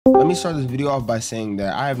Let me start this video off by saying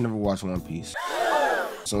that I have never watched One Piece.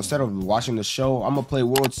 So instead of watching the show, I'm gonna play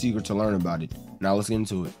World Secret to learn about it. Now let's get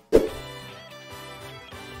into it.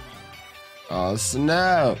 Oh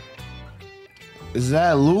snap. Is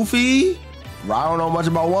that Luffy? Bro, I don't know much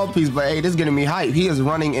about One Piece, but hey, this is getting me hype. He is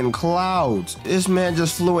running in clouds. This man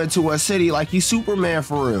just flew into a city like he's Superman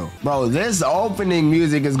for real. Bro, this opening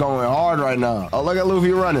music is going hard right now. Oh, look at Luffy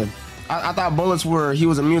running. I thought bullets were, he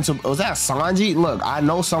was immune to, was that Sanji? Look, I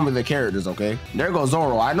know some of the characters, okay? There goes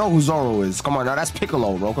Zoro. I know who Zoro is. Come on, now that's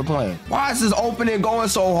Piccolo, bro. Quit playing. Why is this opening going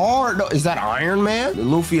so hard? No, is that Iron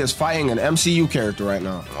Man? Luffy is fighting an MCU character right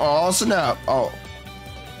now. Oh, snap.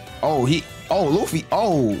 Luffy.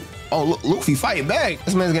 Luffy fighting back.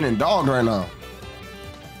 This man's getting dogged right now.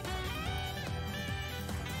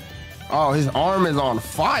 Oh, his arm is on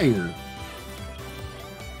fire.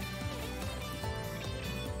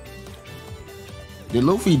 Did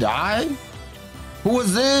Luffy die? Who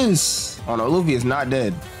is this? Oh no, Luffy is not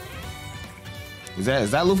dead. Is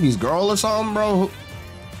that Luffy's girl or something, bro?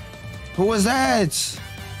 Who is that?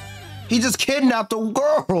 He just kidnapped a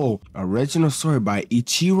girl. Original story by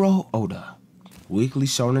Ichiro Oda. Weekly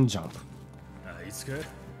Shonen Jump.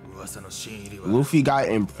 Luffy got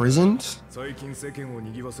imprisoned?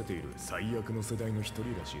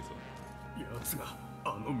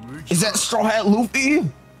 Is that Straw Hat Luffy?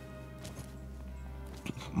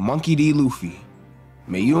 Monkey D. Luffy.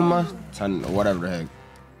 Mayuma? Whatever the heck.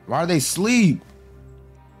 Why are they asleep?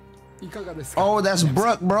 Oh, that's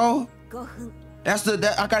Brook, bro. That's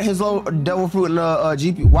I got his little devil fruit in the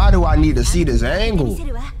GP. Why do I need to see this angle?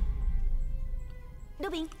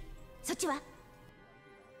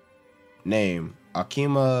 Name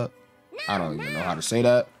Akima. I don't even know how to say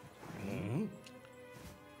that.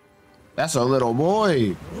 That's a little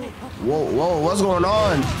boy. Whoa, what's going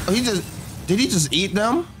on? Did he just eat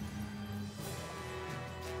them?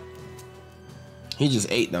 He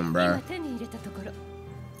just ate them, bruh.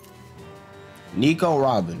 Nico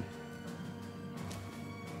Robin.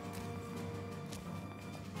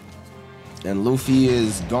 And Luffy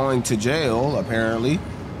is going to jail, apparently.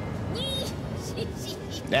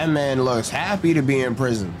 That man looks happy to be in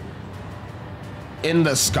prison. In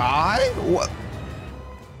the sky? What?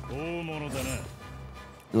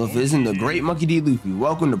 Luffy isn't the great Monkey D. Luffy.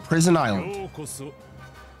 Welcome to Prison Island.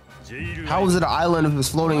 How is it an island if it's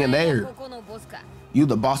floating in the air? You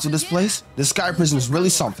the boss of this place? This sky prison is really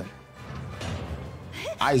something.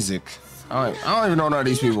 Isaac. I don't even know none of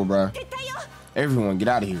these people, bro. Everyone, get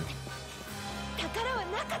out of here.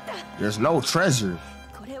 There's no treasure.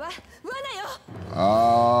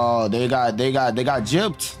 Oh, they got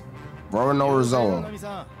gypped. Bro, no result.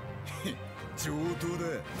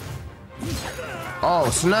 Oh,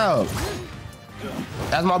 snap.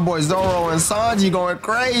 That's my boy Zoro and Sanji going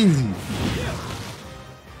crazy.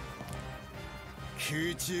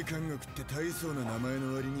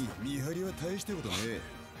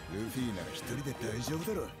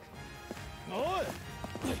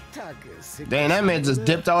 Dang, that man just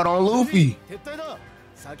dipped out on Luffy.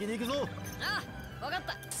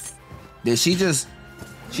 Did she just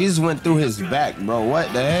went through his back, bro.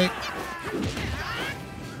 What the heck?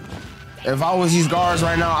 If I was these guards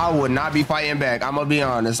right now, I would not be fighting back. I'm gonna be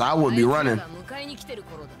honest. I would be running.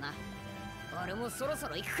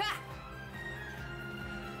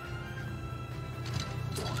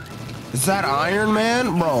 Is that Iron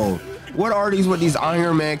Man? Bro, what are these with these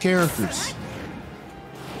Iron Man characters?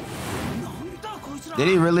 Did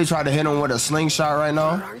he really try to hit him with a slingshot right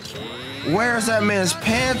now? Where's that man's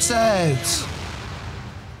pants at?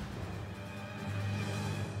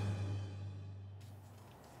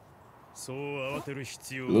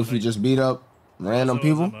 Luffy just beat up random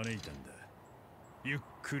people.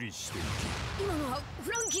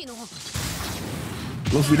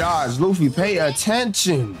 Luffy dodge. Luffy, pay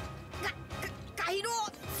attention.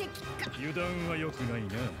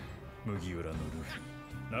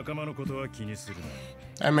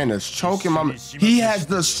 That man is choking my. He has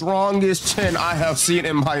the strongest chin I have seen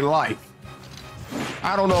in my life.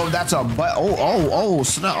 I don't know if that's a but. Oh,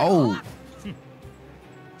 snap. Oh.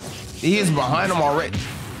 He is behind him already.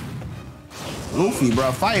 Luffy,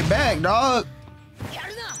 bro, fight back, dog.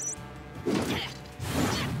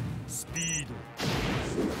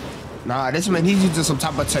 Nah, this man, he's using some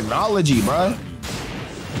type of technology, bro.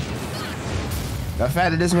 The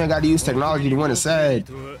fact that this man got to use technology to win is sad.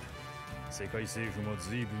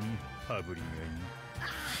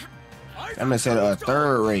 That man said a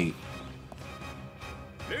third rate.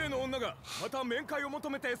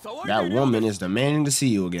 That woman is demanding to see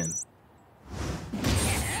you again.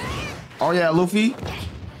 Oh yeah, Luffy.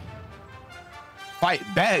 Fight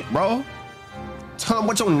back, bro. Tell him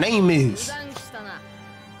what your name is.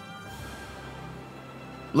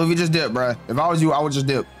 Luffy, just dip, bruh. If I was you, I would just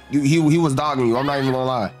dip. He was dogging you. I'm not even gonna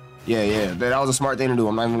lie. Yeah. That was a smart thing to do.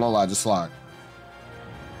 I'm not even gonna lie. Just slide.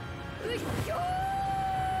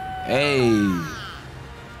 Hey.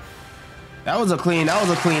 That was a clean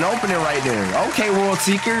opening right there. Okay, World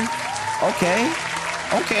Seeker. Okay,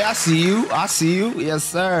 I see you. Yes,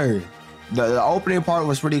 sir. The opening part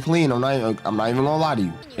was pretty clean. I'm not even gonna lie to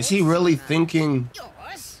you. Is he really thinking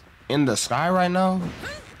in the sky right now?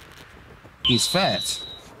 He's fat.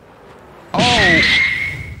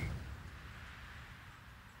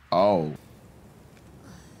 Oh.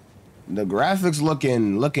 The graphics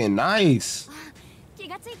looking nice.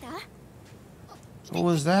 What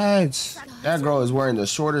was that? That girl is wearing the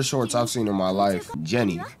shortest shorts I've seen in my life.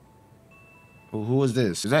 Jenny. Who is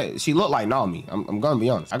this? She looked like Nami. I'm gonna be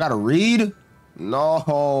honest. I gotta read?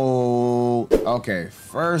 No. Okay,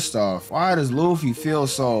 first off, why does Luffy feel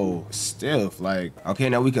so stiff? Like, okay,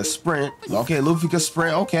 now we can sprint. Okay, Luffy can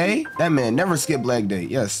sprint. Okay. That man never skipped leg day.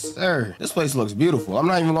 Yes, sir. This place looks beautiful. I'm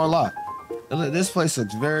not even gonna lie. This place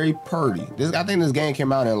looks very pretty. I think this game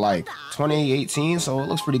came out in like 2018, so it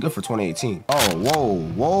looks pretty good for 2018. Oh,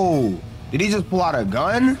 whoa. Did he just pull out a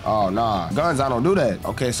gun? Oh, nah. Guns, I don't do that.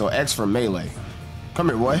 Okay, so X for melee. Come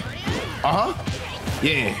here, boy.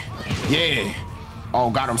 Yeah. Oh,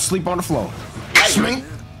 got him sleep on the floor. Swing.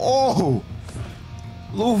 Oh.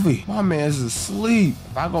 Luffy, my man's asleep.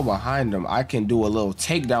 If I go behind him, I can do a little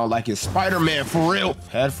takedown like it's Spider-Man for real.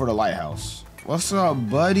 Head for the lighthouse. What's up,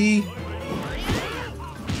 buddy?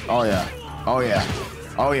 Oh, yeah.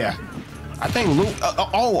 I think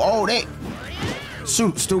they...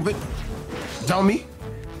 Shoot, stupid. Dummy.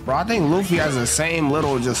 Bro, I think Luffy has the same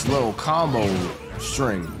little combo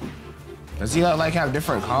string. Does he like have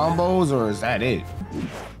different combos or is that it?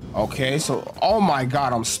 Okay, so, oh my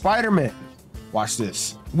God, I'm Spider-Man. Watch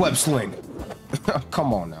this. Web sling.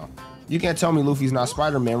 Come on now. You can't tell me Luffy's not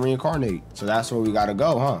Spider-Man reincarnate. So that's where we gotta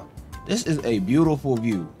go, huh? This is a beautiful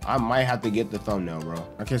view. I might have to get the thumbnail, bro.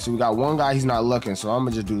 Okay, so we got one guy, he's not looking, so I'm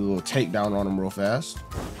gonna just do a little takedown on him real fast.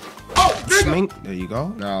 Oh, smink. There you go.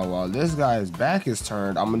 Now, while this guy's back is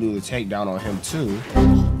turned, I'm gonna do the takedown on him too.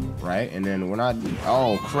 Right, and then when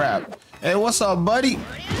oh crap. Hey, what's up, buddy?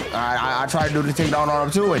 I tried to do the takedown on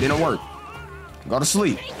him too, it didn't work. Go to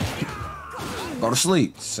sleep.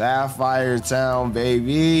 Sapphire Town,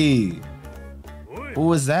 baby. Who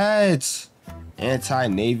was that?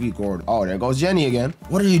 Anti-Navy Gordon. Oh, there goes Jenny again.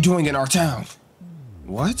 What are you doing in our town?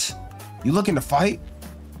 What? You looking to fight?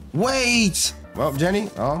 Wait! Well, Jenny,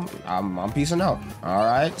 I'm peacing out. All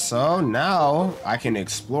right, so now I can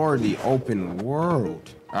explore the open world.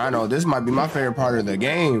 I know this might be my favorite part of the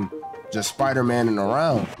game. Just Spider-Man-ing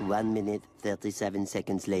around. 1 minute, 37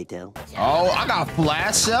 seconds later. Oh, I got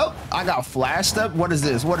flashed up. What is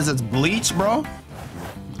this? Bleach, bro?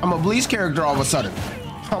 I'm a Bleach character all of a sudden.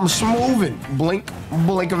 I'm smoothing. Blink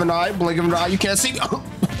of an eye. You can't see me.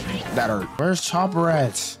 That hurt. Where's Chopper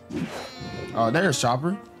at? Oh, there's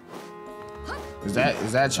Chopper. Is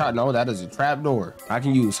that Chopper? No, that is a trap door. I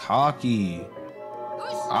can use hockey.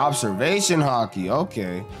 Observation hockey.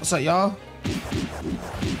 Okay. What's up, y'all?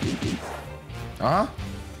 Oh,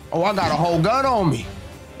 I got a whole gun on me.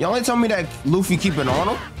 Y'all ain't tell me that Luffy keep it on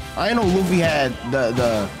him. I ain't know Luffy had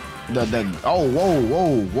the oh,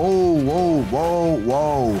 whoa.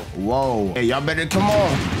 Hey, y'all better come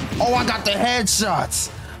on. Oh, I got the headshots.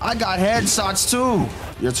 I got headshots too.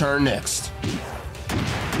 Your turn next.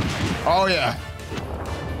 Oh yeah.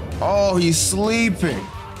 Oh, he's sleeping.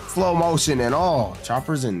 Slow motion and all.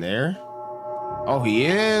 Chopper's in there. Oh, he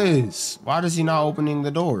is. Why does he not opening the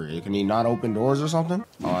door? Can he not open doors or something?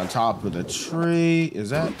 On top of the tree. Is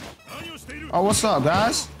that? Oh, what's up,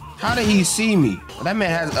 guys? How did he see me? That man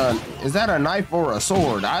has is that a knife or a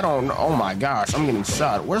sword? I don't know. Oh my gosh, I'm getting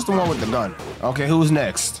shot. Where's the one with the gun? Okay, who's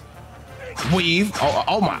next? Weave.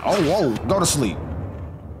 Oh my, whoa, go to sleep.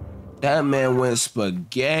 That man went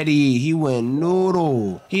spaghetti. He went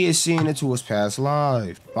noodle. He is seeing into his past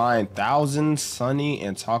life. Find Thousand, Sunny,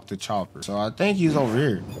 and talk to Chopper. So I think he's over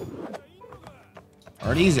here.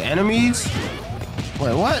 Are these enemies?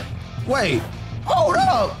 Wait, what? Wait, hold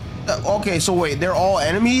up. Okay, so wait, they're all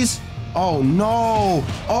enemies? Oh no,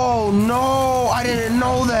 I didn't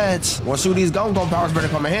know that. Once these gun powers better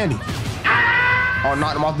come in handy. Oh,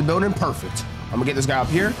 knocked him off the building, perfect. I'm gonna get this guy up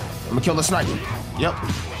here. I'm gonna kill the sniper. Yep.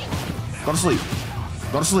 Go to sleep.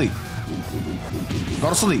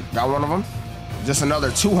 Got one of them. Just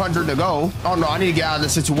another 200 to go. Oh no, I need to get out of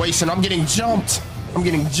this situation. I'm getting jumped.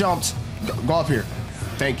 Go up here.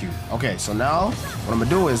 Thank you. Okay, so now what I'm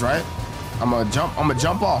gonna do is, right, I'm gonna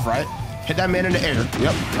jump off, right? Hit that man in the air.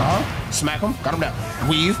 Yep. Smack him. Got him down.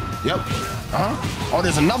 Weave. Yep. Oh,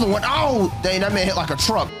 there's another one. Oh, dang, that man hit like a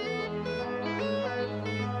truck.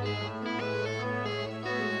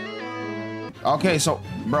 Okay, so,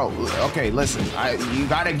 bro, okay, listen. You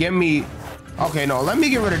gotta give me... Okay, no, let me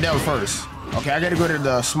get rid of them first. Okay, I gotta get rid of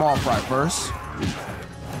the small fry first.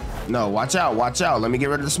 No, watch out, watch out. Let me get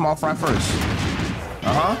rid of the small fry first.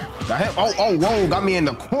 Got him. Oh, whoa, got me in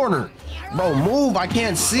the corner. Bro, move, I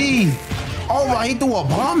can't see. Oh, he threw a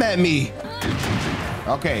bomb at me.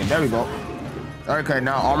 Okay, there we go. Okay,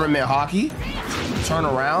 now Armament Hockey. Turn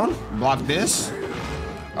around, block this.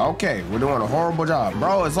 Okay, we're doing a horrible job.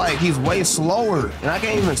 Bro, it's like he's way slower and I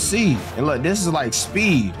can't even see. And look, this is like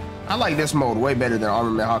speed. I like this mode way better than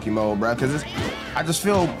Armament Hockey mode, bro, because I just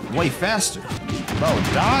feel way faster. Bro,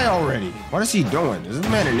 die already. What is he doing? Is this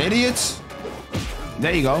man an idiot?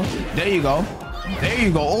 There you go. There you go. There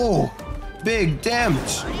you go. Oh, big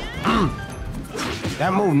damage.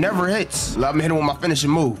 That move never hits. Let me hit him with my finishing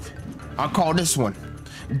move. I'll call this one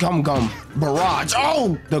Gum Gum Barrage.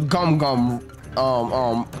 Oh, the Gum Gum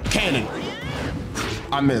cannon.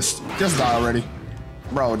 I missed. Just die already.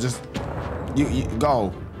 Bro, just you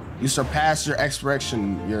go. You surpassed your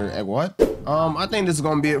expression. Your what? I think this is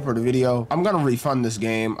gonna be it for the video. I'm gonna refund this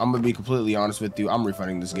game. I'm gonna be completely honest with you. I'm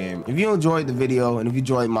refunding this game. If you enjoyed the video and if you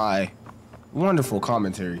enjoyed my wonderful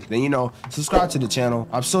commentary, then, you know, subscribe to the channel.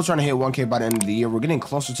 I'm still trying to hit 1K by the end of the year. We're getting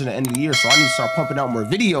closer to the end of the year, so I need to start pumping out more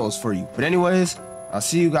videos for you. But anyways, I'll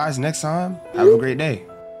see you guys next time. Have a great day.